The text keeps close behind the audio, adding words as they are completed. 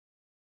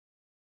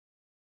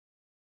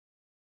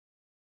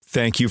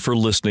Thank you for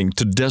listening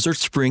to Desert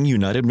Spring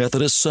United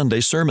Methodist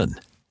Sunday Sermon.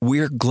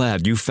 We're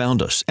glad you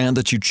found us and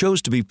that you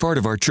chose to be part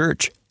of our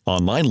church.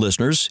 Online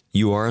listeners,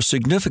 you are a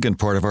significant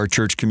part of our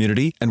church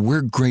community, and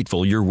we're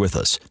grateful you're with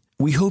us.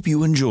 We hope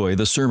you enjoy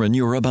the sermon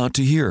you're about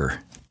to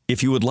hear.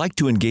 If you would like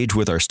to engage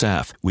with our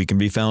staff, we can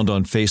be found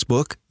on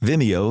Facebook,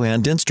 Vimeo,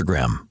 and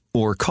Instagram,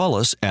 or call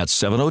us at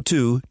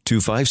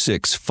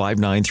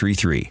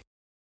 702-256-5933.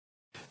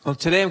 Well,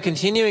 today I'm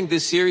continuing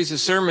this series of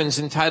sermons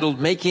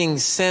entitled Making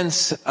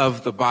Sense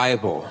of the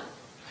Bible.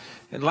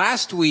 And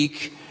last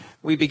week,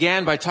 we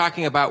began by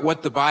talking about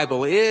what the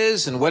Bible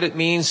is and what it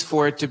means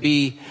for it to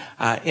be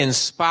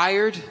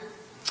inspired.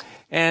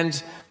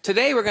 And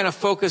today we're going to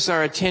focus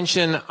our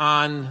attention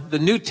on the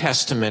New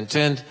Testament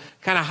and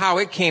kind of how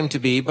it came to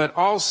be, but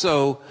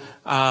also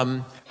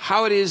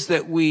how it is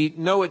that we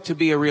know it to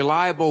be a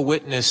reliable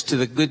witness to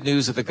the good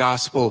news of the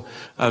gospel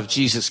of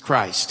Jesus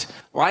Christ.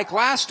 Like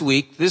last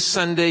week, this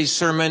Sunday's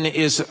sermon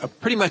is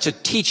pretty much a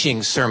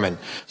teaching sermon.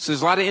 So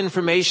there's a lot of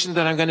information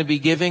that I'm going to be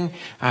giving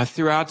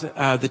throughout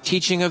the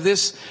teaching of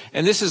this.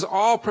 And this is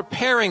all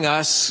preparing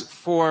us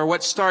for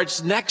what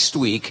starts next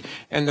week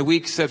and the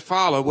weeks that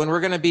follow, when we're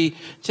going to be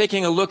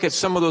taking a look at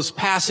some of those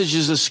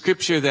passages of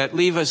Scripture that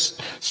leave us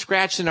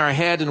scratching our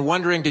head and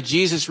wondering, did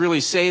Jesus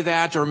really say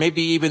that? Or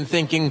maybe even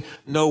thinking,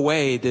 no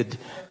way did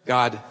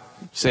God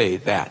say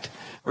that.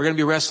 We're going to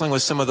be wrestling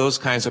with some of those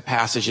kinds of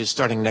passages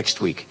starting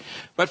next week.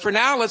 But for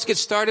now, let's get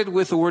started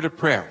with a word of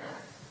prayer.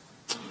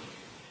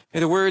 May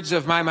the words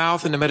of my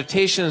mouth and the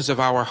meditations of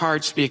our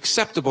hearts be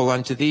acceptable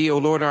unto Thee, O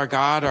Lord our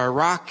God, our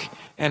rock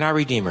and our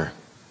Redeemer.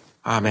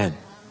 Amen.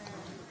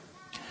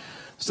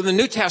 So the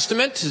New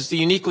Testament is the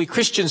uniquely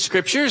Christian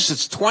scriptures.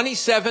 It's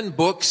 27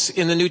 books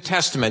in the New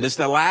Testament. It's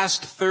the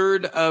last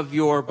third of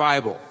your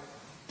Bible.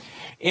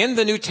 In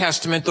the New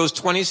Testament, those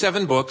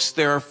 27 books,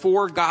 there are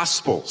 4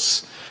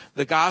 Gospels.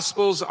 The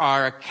Gospels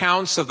are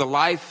accounts of the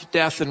life,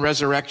 death, and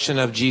resurrection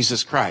of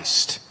Jesus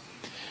Christ.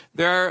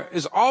 There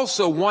is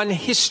also one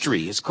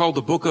history. It's called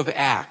the Book of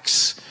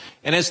Acts,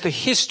 and it's the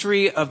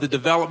history of the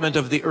development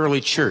of the early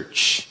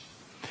church.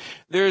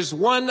 There's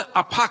one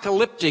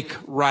apocalyptic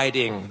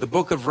writing, the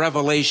Book of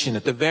Revelation,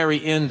 at the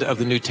very end of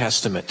the New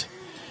Testament.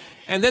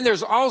 And then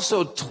there's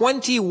also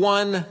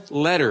 21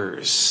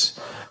 letters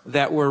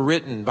that were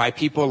written by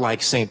people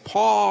like St.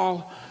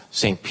 Paul,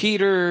 St.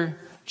 Peter,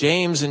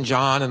 James and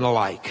John and the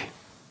like.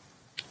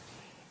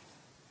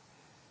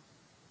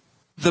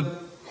 The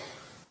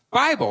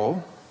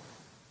Bible,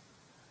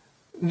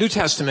 New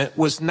Testament,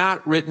 was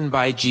not written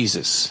by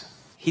Jesus.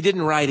 He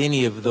didn't write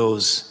any of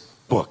those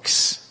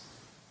books.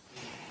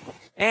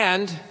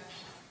 And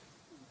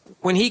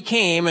when he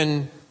came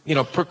and,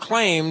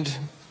 proclaimed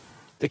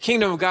the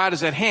kingdom of God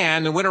is at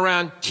hand and went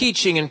around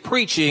teaching and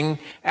preaching,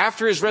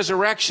 after his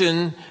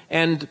resurrection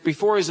and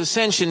before his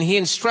ascension, he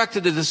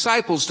instructed the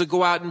disciples to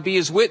go out and be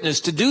his witness,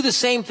 to do the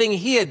same thing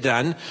he had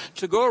done,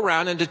 to go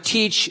around and to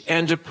teach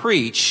and to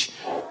preach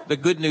the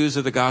good news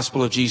of the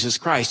gospel of Jesus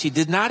Christ. He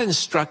did not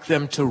instruct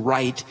them to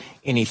write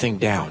anything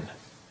down.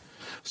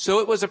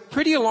 So it was a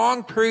pretty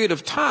long period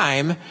of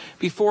time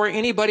before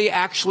anybody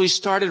actually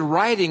started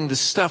writing the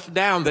stuff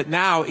down that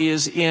now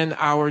is in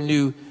our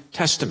New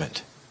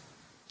Testament.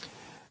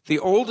 The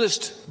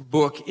oldest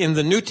book in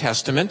the New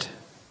Testament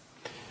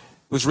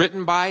was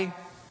written by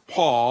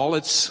Paul.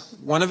 It's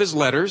one of his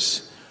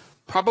letters,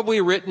 probably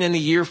written in the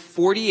year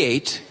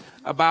 48,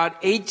 about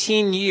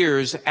 18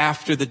 years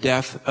after the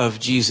death of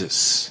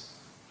Jesus.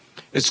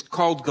 It's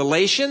called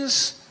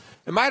Galatians.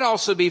 It might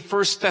also be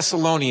 1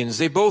 Thessalonians.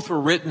 They both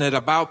were written at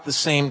about the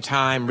same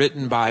time,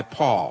 written by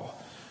Paul.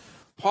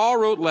 Paul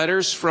wrote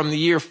letters from the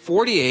year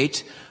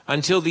 48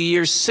 until the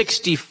year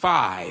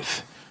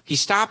 65. He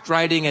stopped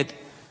writing it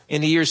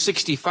in the year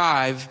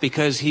 65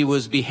 because he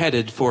was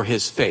beheaded for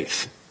his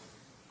faith.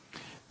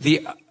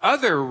 The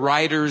other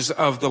writers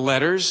of the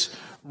letters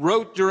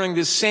wrote during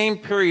this same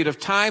period of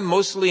time,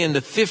 mostly in the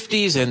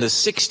 50s and the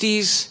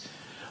 60s,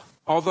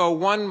 although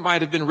one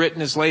might have been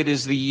written as late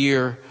as the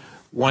year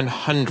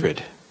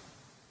 100.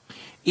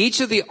 Each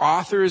of the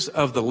authors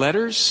of the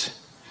letters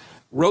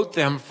wrote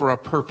them for a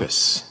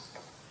purpose.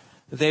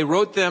 They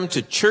wrote them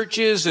to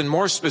churches, and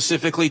more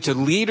specifically to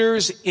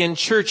leaders in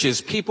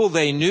churches, people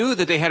they knew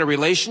that they had a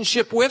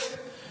relationship with.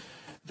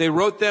 They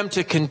wrote them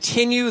to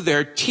continue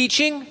their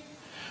teaching,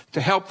 to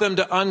help them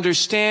to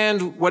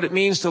understand what it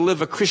means to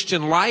live a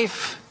Christian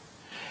life,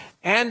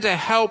 and to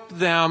help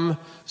them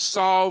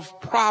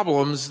solve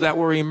problems that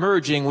were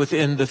emerging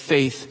within the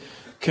faith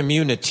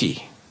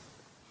community.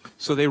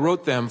 So they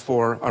wrote them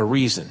for a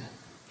reason.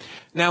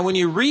 Now, when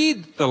you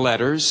read the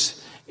letters,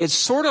 it's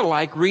sort of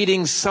like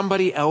reading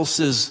somebody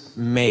else's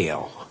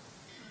mail.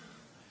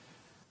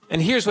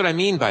 And here's what I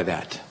mean by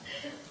that.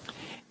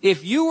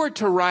 If you were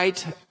to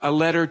write a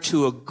letter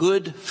to a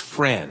good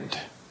friend,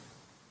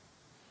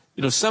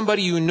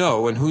 somebody you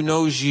know and who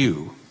knows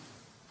you,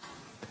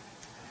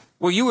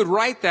 well, you would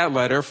write that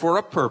letter for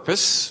a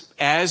purpose,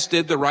 as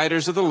did the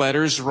writers of the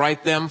letters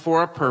write them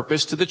for a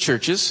purpose to the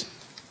churches.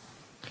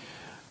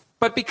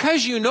 But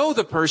because you know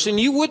the person,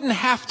 you wouldn't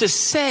have to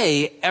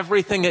say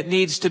everything that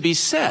needs to be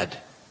said.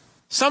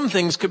 Some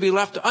things could be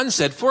left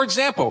unsaid. For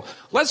example,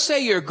 let's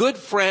say your good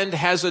friend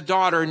has a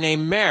daughter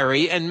named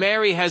Mary, and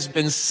Mary has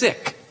been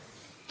sick.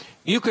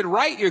 You could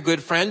write your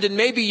good friend, and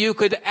maybe you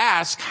could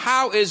ask,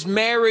 how is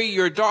Mary,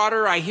 your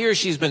daughter? I hear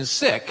she's been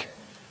sick.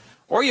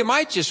 Or you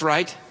might just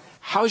write,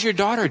 how's your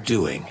daughter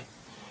doing?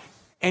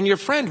 And your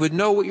friend would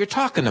know what you're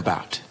talking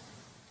about.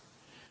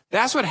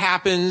 That's what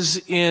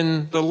happens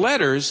in the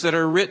letters that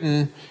are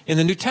written in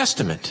the New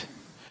Testament.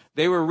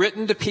 They were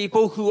written to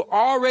people who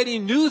already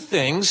knew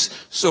things,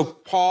 so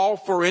Paul,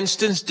 for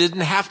instance,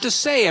 didn't have to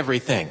say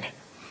everything.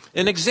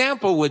 An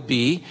example would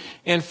be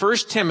in 1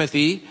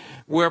 Timothy,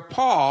 where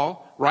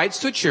Paul writes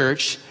to a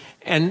church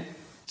and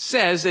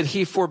says that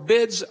he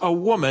forbids a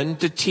woman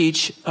to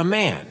teach a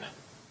man.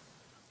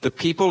 The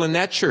people in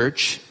that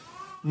church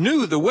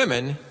knew the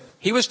women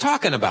he was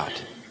talking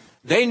about.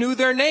 They knew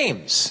their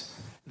names.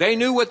 They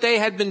knew what they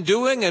had been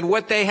doing and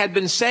what they had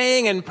been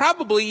saying, and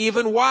probably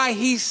even why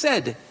he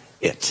said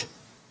it.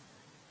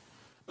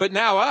 But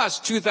now us,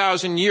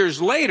 2,000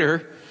 years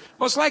later,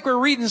 well, it's like we're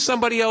reading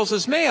somebody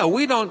else's mail.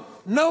 We don't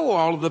know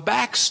all of the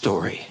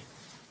backstory.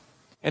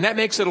 And that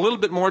makes it a little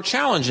bit more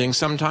challenging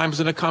sometimes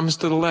when it comes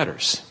to the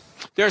letters.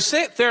 There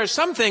are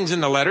some things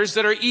in the letters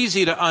that are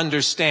easy to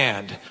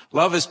understand.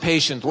 Love is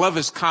patient. Love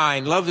is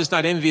kind. Love is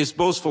not envious,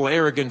 boastful,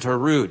 arrogant, or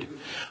rude.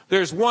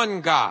 There's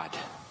one God,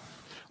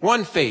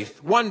 one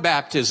faith, one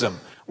baptism,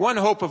 one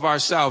hope of our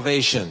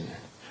salvation,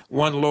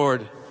 one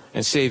Lord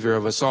and Savior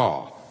of us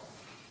all.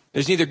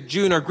 There's neither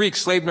Jew nor Greek,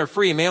 slave nor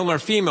free, male nor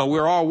female.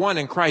 We're all one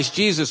in Christ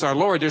Jesus our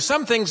Lord. There's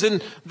some things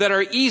that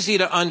are easy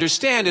to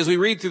understand as we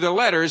read through the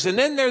letters. And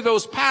then there are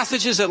those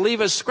passages that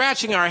leave us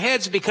scratching our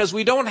heads because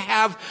we don't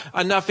have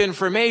enough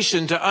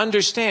information to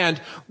understand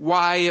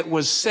why it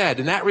was said.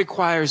 And that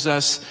requires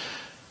us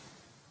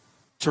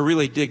to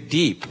really dig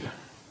deep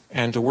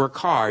and to work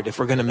hard if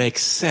we're going to make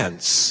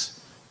sense,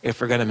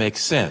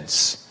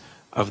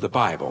 of the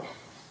Bible.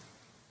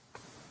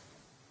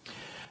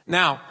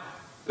 Now,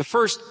 the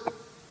first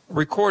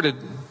recorded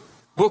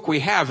book we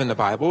have in the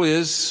Bible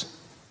is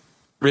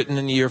written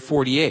in the year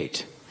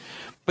 48.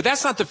 But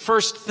that's not the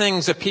first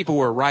things that people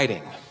were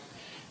writing.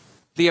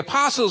 The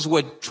apostles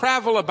would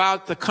travel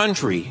about the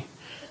country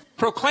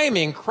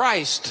proclaiming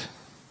Christ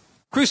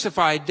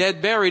crucified,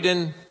 dead, buried,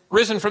 and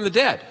risen from the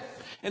dead.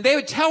 And they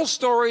would tell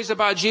stories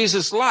about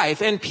Jesus'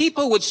 life, and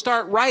people would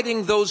start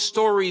writing those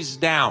stories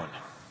down.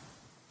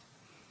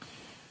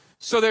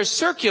 So they're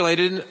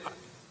circulated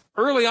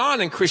early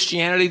on in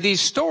Christianity,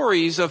 these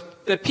stories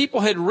that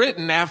people had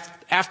written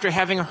after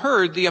having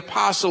heard the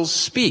apostles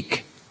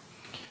speak.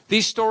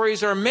 These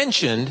stories are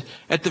mentioned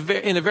in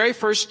the very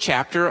first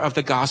chapter of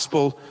the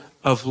Gospel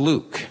of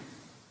Luke.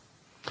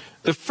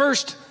 The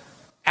first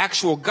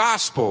actual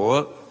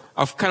gospel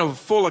of kind of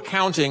full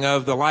accounting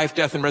of the life,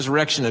 death, and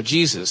resurrection of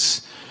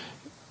Jesus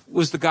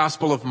was the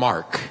Gospel of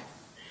Mark.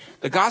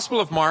 The Gospel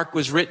of Mark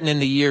was written in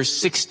the year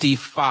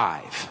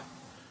 65.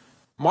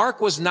 Mark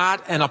was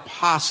not an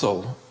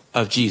apostle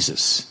of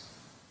Jesus.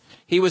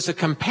 He was a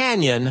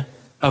companion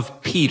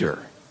of Peter.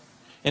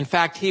 In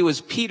fact, he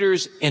was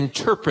Peter's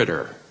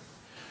interpreter.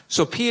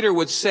 So Peter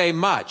would say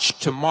much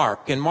to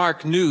Mark, and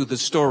Mark knew the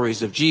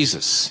stories of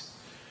Jesus.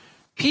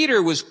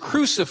 Peter was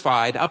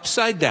crucified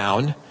upside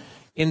down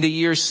in the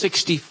year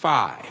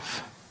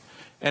 65.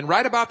 And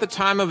right about the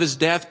time of his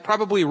death,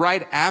 probably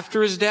right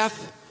after his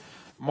death,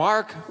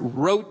 Mark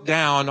wrote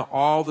down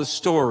all the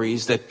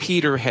stories that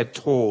Peter had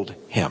told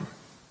him.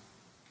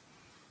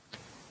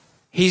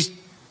 He's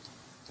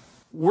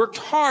worked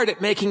hard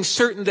at making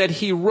certain that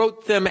he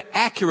wrote them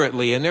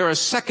accurately, and there are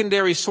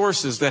secondary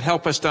sources that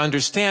help us to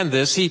understand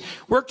this. He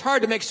worked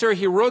hard to make sure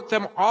he wrote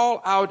them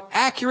all out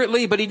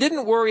accurately, but he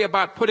didn't worry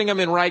about putting them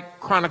in right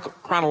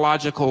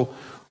chronological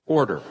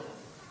order.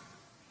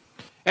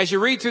 As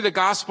you read through the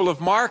Gospel of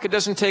Mark, it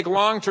doesn't take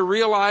long to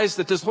realize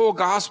that this whole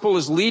gospel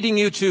is leading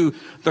you to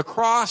the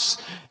cross.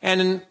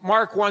 And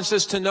Mark wants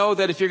us to know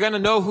that if you're going to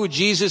know who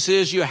Jesus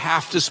is, you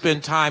have to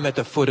spend time at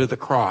the foot of the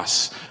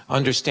cross,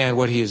 understand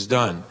what he has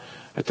done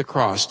at the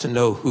cross to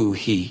know who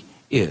he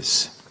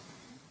is.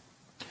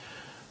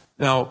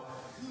 Now,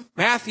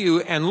 Matthew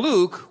and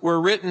Luke were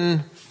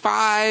written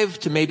 5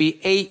 to maybe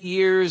 8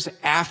 years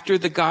after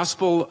the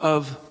Gospel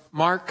of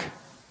Mark.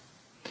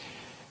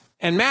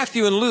 And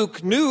Matthew and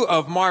Luke knew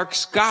of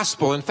Mark's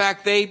gospel. In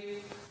fact, they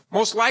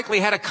most likely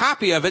had a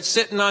copy of it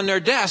sitting on their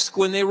desk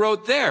when they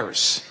wrote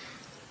theirs.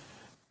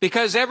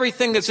 Because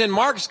everything that's in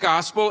Mark's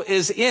gospel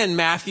is in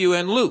Matthew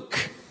and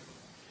Luke.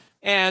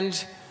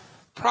 And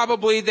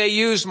probably they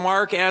used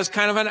Mark as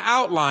kind of an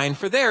outline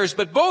for theirs,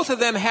 but both of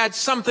them had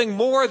something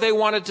more they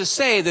wanted to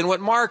say than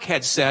what Mark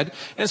had said.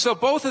 And so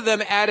both of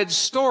them added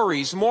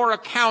stories, more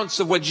accounts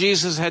of what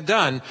Jesus had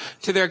done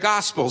to their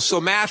gospels.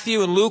 So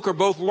Matthew and Luke are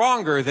both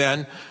longer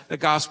than the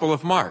Gospel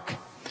of Mark.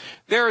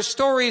 There are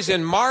stories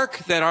in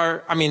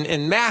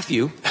in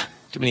Matthew,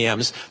 too many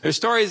M's. There's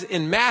stories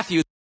in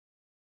Matthew.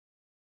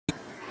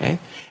 Okay?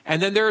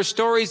 And then there are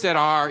stories that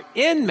are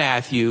in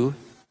Matthew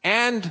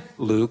and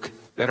Luke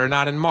that are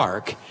not in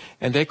Mark,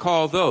 and they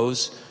call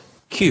those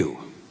Q.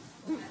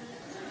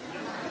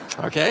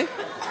 Okay?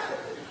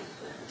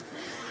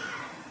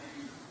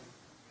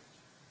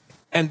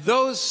 And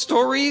those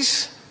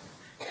stories,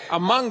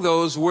 among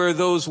those were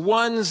those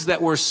ones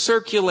that were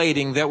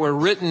circulating, that were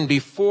written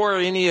before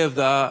any of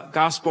the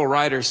gospel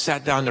writers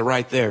sat down to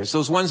write theirs.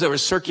 Those ones that were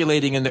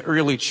circulating in the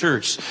early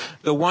church.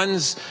 The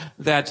ones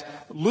that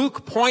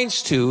Luke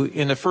points to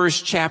in the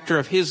first chapter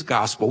of his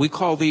gospel. We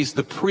call these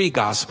the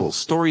pre-gospels,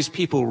 stories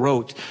people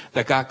wrote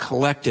that got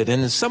collected.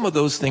 And some of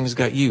those things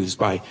got used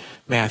by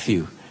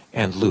Matthew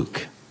and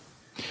Luke.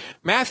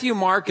 Matthew,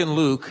 Mark, and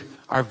Luke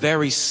are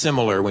very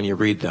similar when you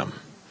read them.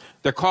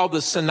 They're called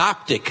the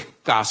synoptic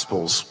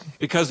gospels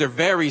because they're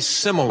very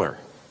similar.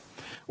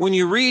 When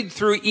you read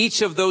through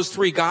each of those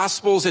three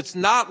gospels, it's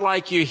not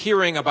like you're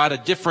hearing about a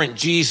different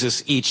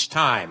Jesus each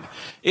time.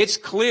 It's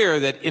clear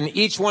that in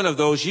each one of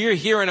those, you're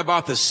hearing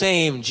about the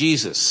same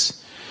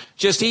Jesus.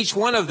 Just each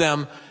one of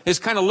them is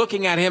kind of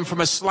looking at him from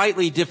a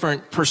slightly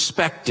different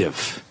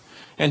perspective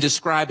and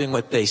describing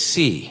what they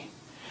see.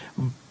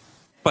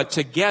 But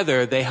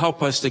together, they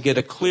help us to get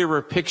a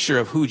clearer picture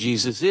of who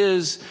Jesus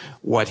is,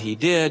 what he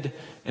did,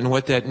 and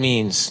what that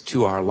means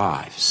to our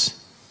lives.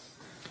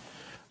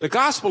 The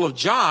Gospel of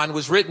John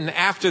was written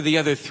after the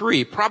other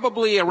three,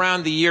 probably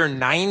around the year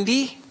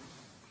 90.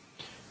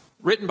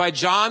 Written by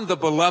John the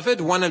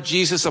Beloved, one of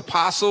Jesus'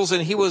 apostles,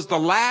 and he was the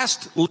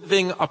last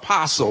living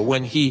apostle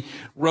when he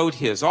wrote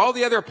his. All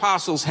the other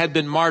apostles had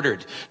been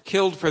martyred,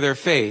 killed for their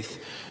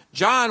faith.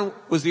 John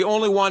was the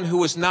only one who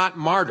was not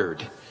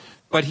martyred,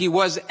 but he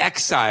was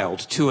exiled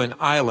to an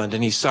island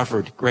and he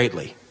suffered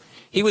greatly.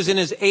 He was in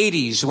his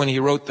 80s when he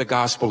wrote the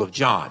Gospel of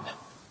John.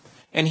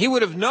 And he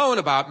would have known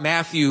about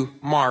Matthew,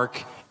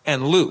 Mark,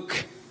 and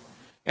Luke.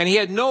 And he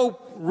had no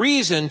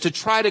reason to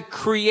try to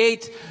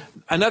create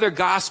another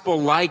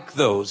gospel like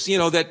those,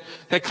 that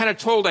kind of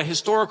told a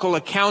historical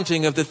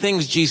accounting of the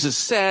things Jesus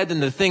said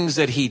and the things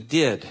that he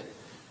did.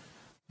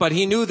 But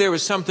he knew there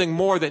was something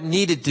more that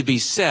needed to be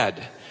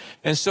said.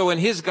 And so in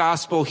his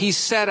gospel, he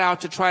set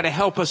out to try to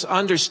help us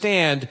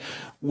understand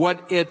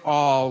what it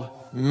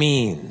all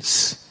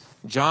means.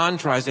 John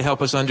tries to help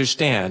us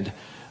understand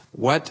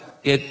what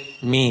it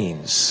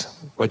means,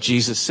 what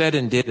Jesus said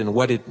and did and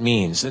what it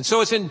means. And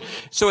so it's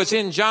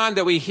in John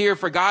that we hear,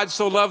 for God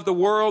so loved the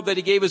world that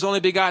he gave his only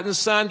begotten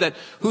Son, that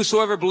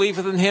whosoever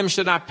believeth in him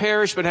should not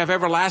perish but have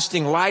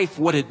everlasting life,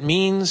 what it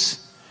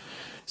means.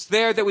 It's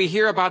there that we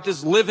hear about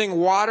this living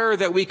water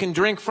that we can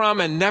drink from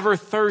and never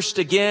thirst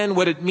again,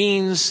 what it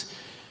means.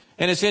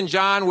 And it's in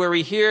John where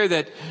we hear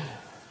that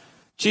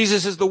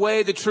Jesus is the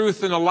way, the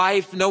truth, and the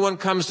life. No one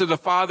comes to the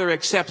Father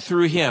except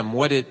through him,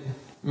 what it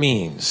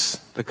means.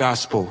 The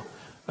Gospel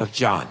of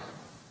John.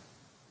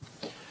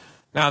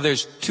 Now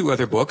there's two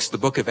other books. The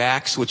book of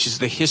Acts, which is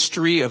the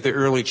history of the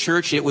early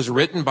church. It was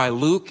written by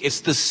Luke. It's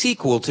the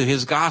sequel to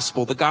his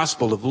gospel, the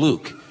Gospel of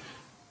Luke.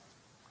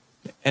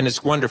 And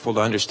it's wonderful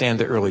to understand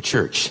the early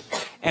church.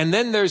 And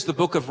then there's the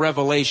book of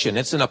Revelation.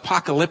 It's an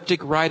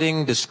apocalyptic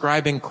writing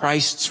describing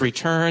Christ's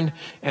return,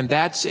 and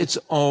that's its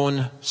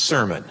own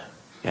sermon.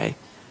 Okay?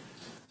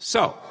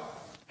 So,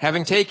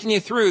 having taken you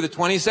through the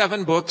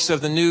 27 books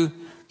of the New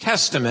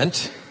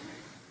Testament,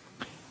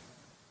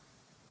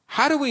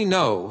 how do we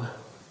know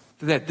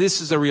that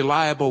this is a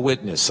reliable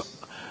witness?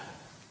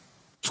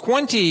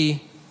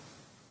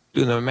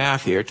 do the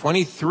math here,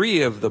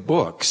 23 of the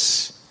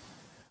books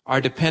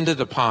are dependent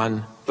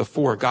upon the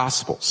four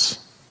Gospels,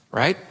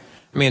 right?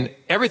 I mean,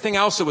 everything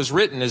else that was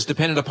written is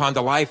dependent upon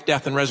the life,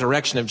 death, and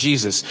resurrection of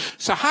Jesus.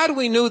 So how do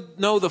we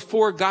know the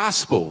four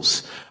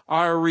Gospels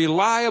are a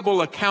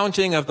reliable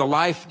accounting of the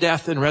life,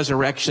 death, and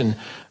resurrection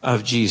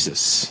of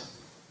Jesus?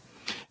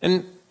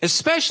 And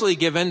especially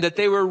given that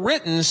they were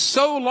written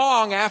so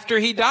long after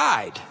he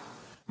died.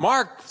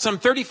 Mark, some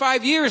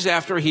 35 years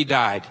after he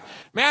died.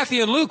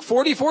 Matthew and Luke,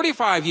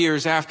 45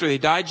 years after he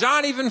died.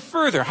 John, even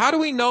further. How do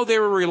we know they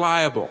were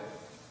reliable?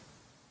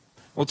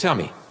 Well, tell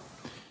me.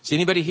 Does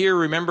anybody here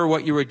remember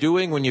what you were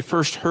doing when you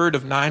first heard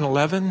of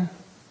 9/11?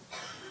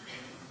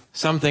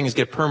 Some things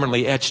get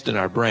permanently etched in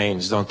our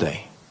brains, don't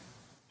they?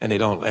 And they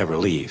don't ever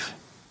leave.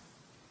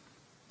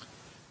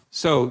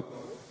 So,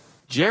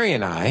 Jerry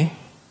and I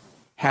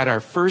had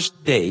our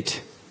first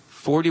date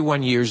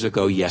 41 years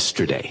ago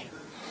yesterday.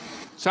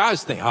 So I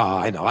was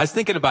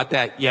thinking about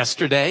that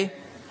yesterday.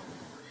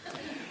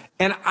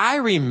 And I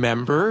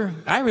remember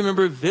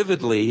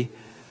vividly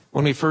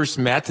when we first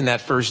met in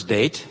that first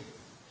date.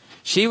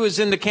 She was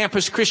in the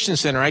Campus Christian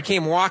Center. I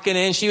came walking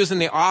in. She was in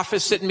the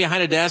office sitting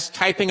behind a desk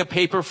typing a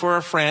paper for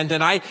a friend.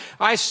 And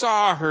I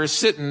saw her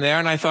sitting there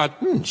and I thought,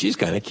 she's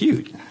kind of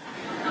cute.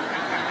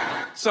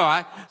 So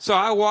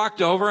I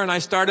walked over and I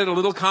started a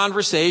little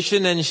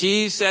conversation and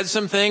she said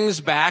some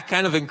things back,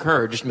 kind of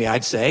encouraged me,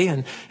 I'd say.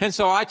 And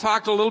so I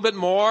talked a little bit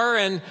more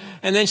and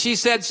then she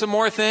said some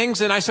more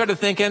things and I started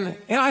thinking,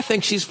 I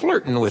think she's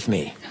flirting with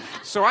me.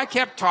 So I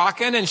kept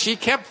talking and she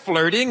kept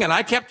flirting and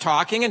I kept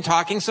talking and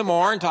talking some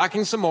more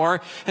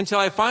until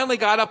I finally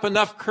got up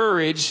enough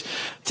courage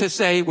to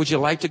say, would you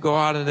like to go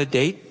out on a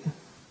date?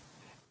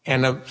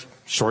 And a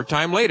short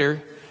time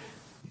later,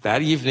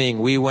 that evening,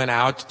 we went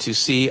out to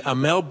see a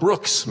Mel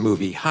Brooks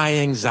movie, High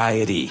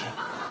Anxiety.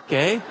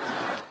 Okay?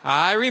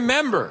 I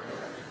remember.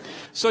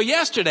 So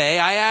yesterday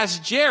I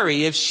asked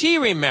Jerry if she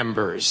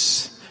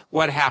remembers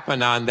what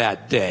happened on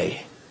that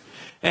day.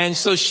 And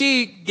so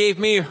she gave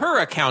me her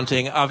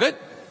accounting of it.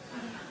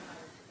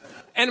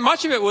 And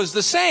much of it was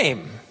the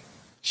same.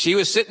 She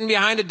was sitting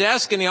behind a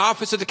desk in the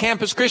office at the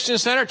Campus Christian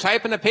Center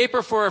typing a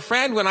paper for a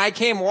friend. When I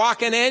came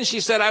walking in, she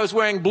said I was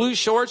wearing blue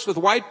shorts with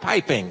white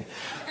piping.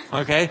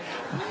 Okay?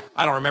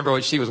 I don't remember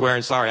what she was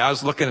wearing. Sorry. I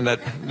was looking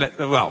at,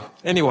 well,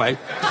 anyway.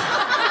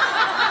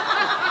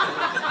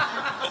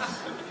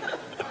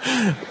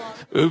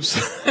 Oops.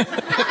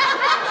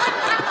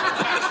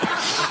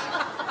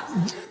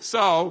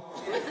 So,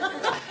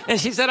 and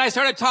she said I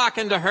started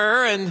talking to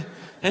her, and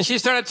she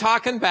started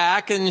talking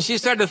back, and she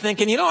started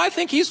thinking, you know, I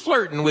think he's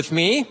flirting with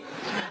me.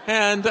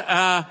 And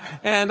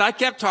I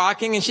kept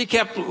talking, and she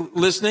kept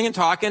listening and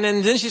talking,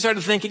 and then she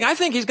started thinking, I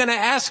think he's going to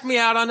ask me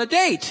out on a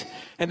date.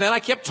 And then I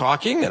kept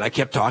talking, and I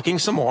kept talking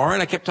some more,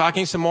 and I kept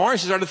talking some more, and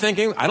she started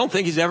thinking, I don't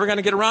think he's ever going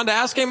to get around to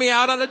asking me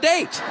out on a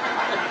date.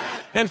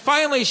 And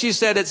finally, she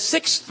said, at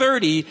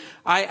 6:30,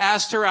 I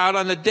asked her out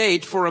on a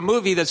date for a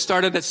movie that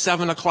started at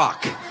 7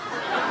 o'clock.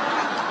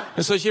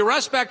 And so she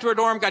rushed back to her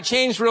dorm, got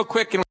changed real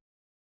quick, and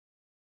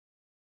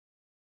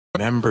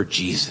remember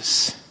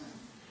Jesus,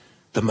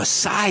 the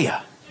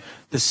Messiah,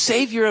 the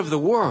Savior of the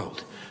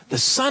world, the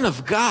Son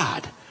of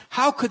God.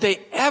 How could they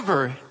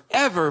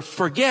ever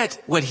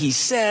forget what he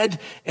said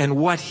and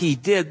what he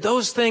did?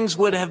 Those things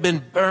would have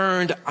been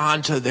burned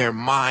onto their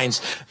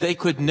minds. They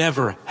could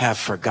never have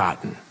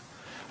forgotten.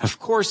 Of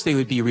course, they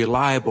would be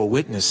reliable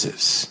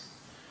witnesses.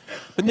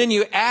 But then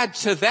you add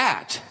to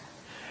that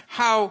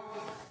how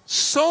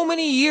so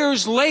many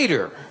years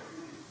later,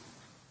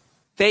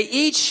 they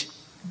each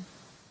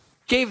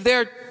gave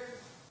their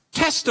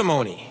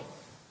testimony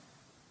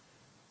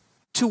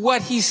to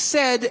what he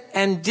said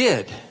and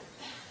did.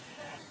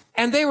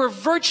 And they were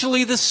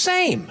virtually the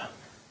same,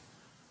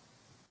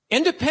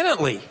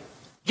 independently,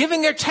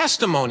 giving their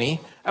testimony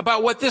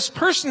about what this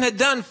person had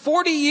done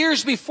 40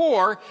 years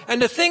before,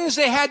 and the things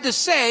they had to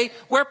say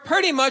were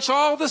pretty much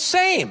all the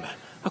same.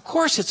 Of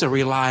course, it's a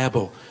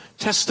reliable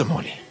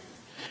testimony.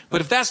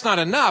 But if that's not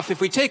enough,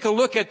 if we take a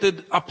look at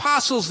the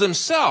apostles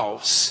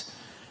themselves,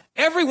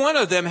 every one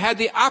of them had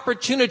the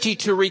opportunity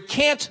to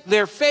recant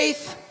their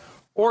faith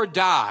or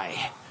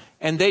die.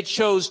 And they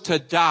chose to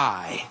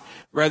die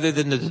rather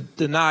than to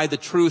deny the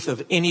truth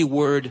of any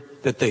word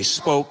that they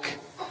spoke.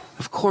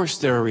 Of course,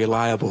 they're a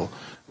reliable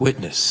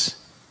witness.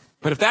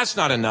 But if that's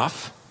not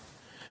enough,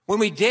 when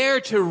we dare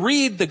to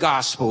read the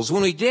Gospels,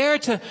 when we dare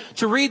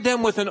to read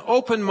them with an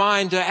open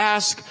mind, to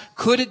ask,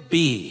 could it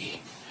be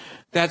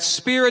that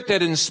Spirit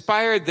that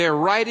inspired their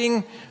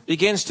writing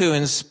begins to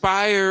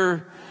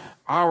inspire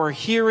our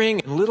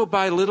hearing, and little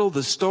by little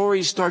the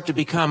stories start to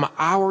become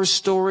our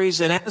stories,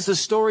 and as the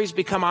stories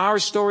become our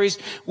stories,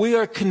 we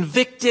are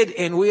convicted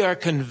and we are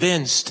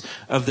convinced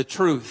of the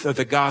truth of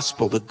the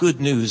gospel, the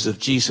good news of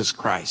Jesus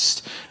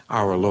Christ,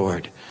 our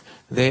Lord.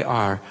 They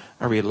are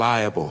a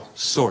reliable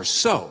source.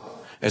 So,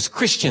 as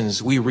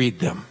Christians, we read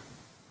them.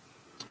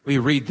 We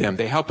read them.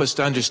 They help us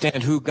to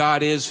understand who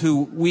God is,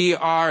 who we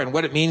are, and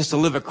what it means to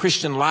live a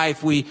Christian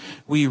life. We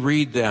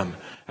read them.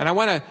 And I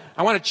want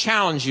to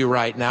challenge you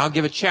right now,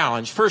 give a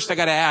challenge. First, I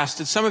got to ask,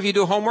 did some of you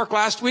do homework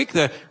last week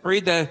to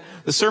read the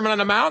Sermon on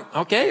the Mount?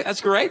 Okay,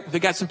 that's great. We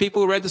got some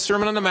people who read the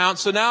Sermon on the Mount.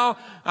 So now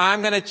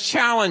I'm going to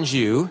challenge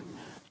you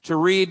to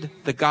read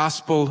the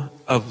Gospel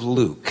of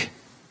Luke.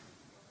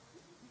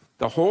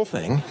 The whole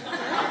thing.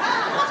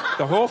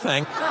 The whole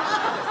thing.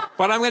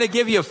 But I'm going to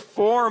give you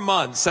 4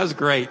 months. That's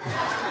great.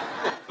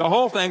 The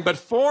whole thing, but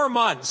 4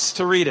 months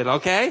to read it,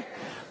 okay?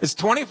 It's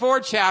 24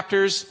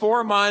 chapters,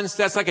 4 months.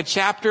 That's like a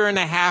chapter and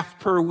a half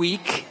per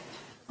week,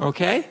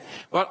 okay?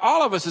 But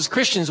all of us as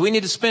Christians, we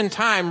need to spend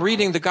time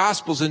reading the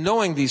Gospels and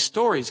knowing these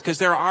stories because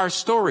there are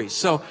stories.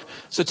 So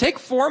take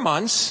 4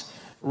 months,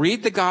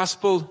 read the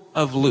Gospel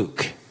of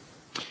Luke.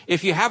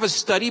 If you have a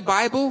study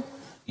Bible,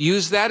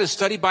 use that. A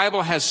study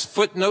Bible has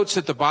footnotes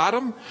at the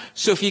bottom.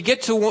 So if you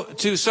get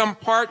to some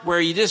part where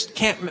you just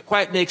can't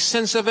quite make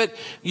sense of it,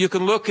 you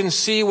can look and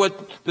see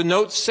what the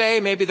notes say.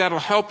 Maybe that'll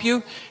help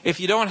you. If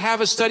you don't have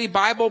a study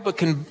Bible but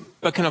can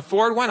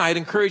afford one, I'd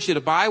encourage you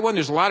to buy one.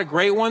 There's a lot of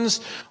great ones.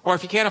 Or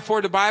if you can't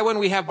afford to buy one,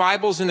 we have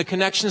Bibles in the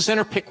Connection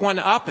Center. Pick one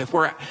up.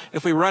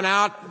 If we run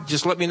out,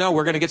 just let me know.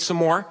 We're going to get some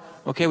more.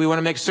 Okay, we want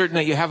to make certain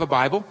that you have a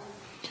Bible.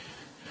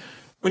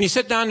 When you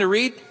sit down to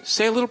read,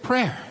 say a little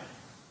prayer.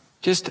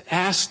 Just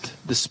ask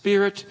the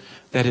Spirit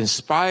that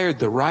inspired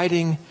the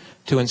writing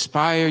to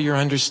inspire your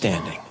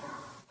understanding,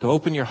 to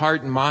open your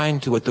heart and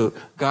mind to what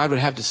God would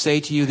have to say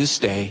to you this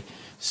day.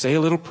 Say a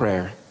little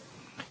prayer.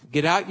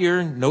 Get out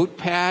your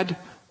notepad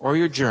or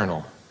your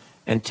journal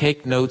and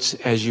take notes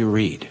as you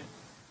read.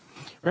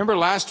 Remember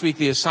last week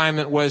the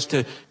assignment was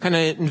to kind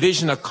of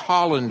envision a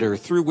colander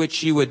through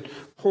which you would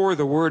pour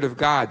the Word of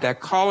God. That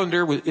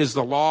colander is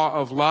the law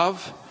of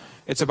love.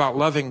 It's about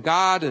loving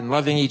God and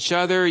loving each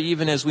other,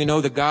 even as we know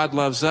that God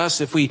loves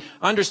us. If we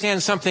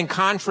understand something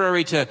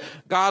contrary to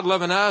God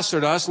loving us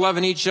or to us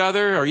loving each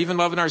other or even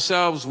loving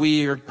ourselves,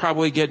 we are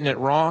probably getting it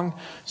wrong.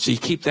 So you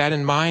keep that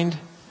in mind.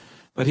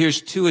 But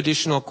here's 2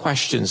 additional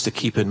questions to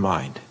keep in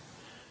mind.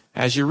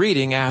 As you're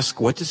reading,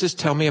 ask, what does this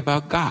tell me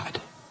about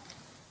God?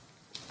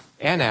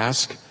 And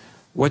ask,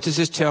 what does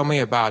this tell me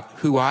about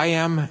who I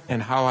am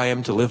and how I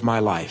am to live my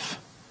life?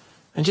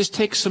 And just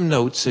take some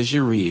notes as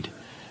you read.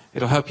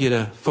 It'll help you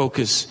to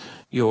focus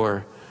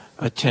your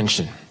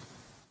attention.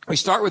 We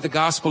start with the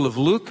Gospel of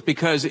Luke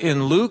because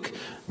in Luke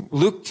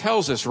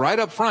tells us right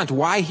up front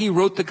why he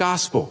wrote the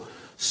Gospel.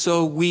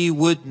 So we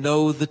would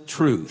know the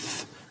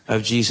truth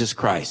of Jesus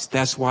Christ.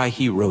 That's why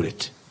he wrote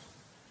it.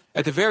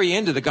 At the very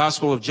end of the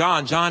Gospel of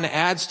John, John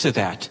adds to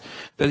that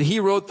he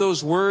wrote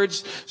those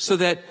words so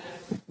that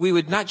we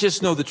would not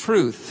just know the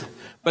truth,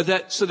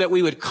 but so that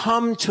we would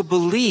come to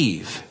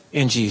believe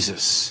in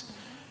Jesus.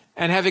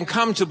 And having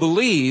come to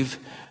believe,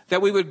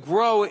 that we would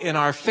grow in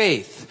our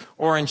faith,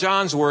 or in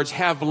John's words,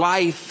 have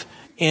life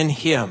in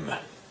him,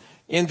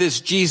 in this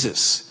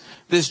Jesus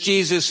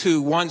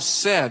who once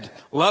said,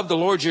 love the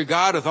Lord your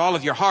God with all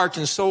of your heart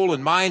and soul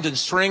and mind and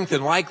strength,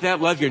 and like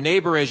that, love your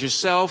neighbor as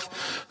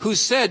yourself, who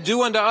said,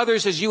 do unto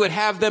others as you would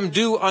have them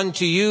do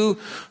unto you,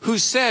 who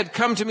said,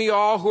 come to me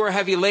all who are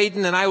heavy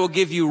laden, and I will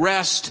give you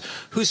rest,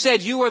 who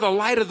said, you are the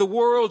light of the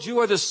world, you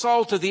are the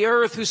salt of the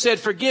earth, who said,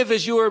 forgive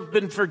as you have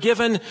been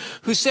forgiven,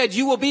 who said,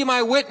 you will be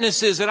my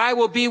witnesses, and I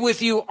will be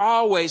with you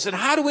always. And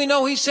how do we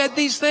know he said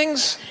these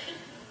things?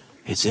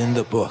 It's in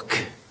the book.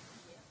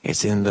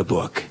 It's in the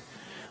book.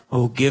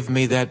 Oh, give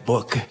me that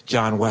book,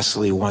 John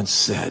Wesley once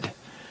said.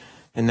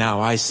 And now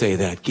I say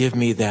that, give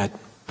me that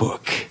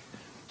book,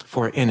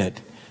 for in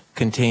it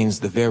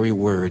contains the very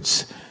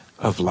words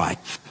of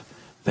life.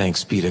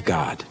 Thanks be to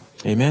God.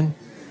 Amen?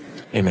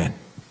 Amen.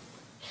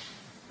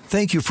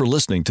 Thank you for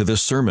listening to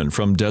this sermon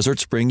from Desert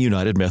Spring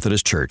United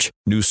Methodist Church.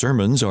 New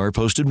sermons are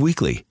posted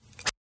weekly.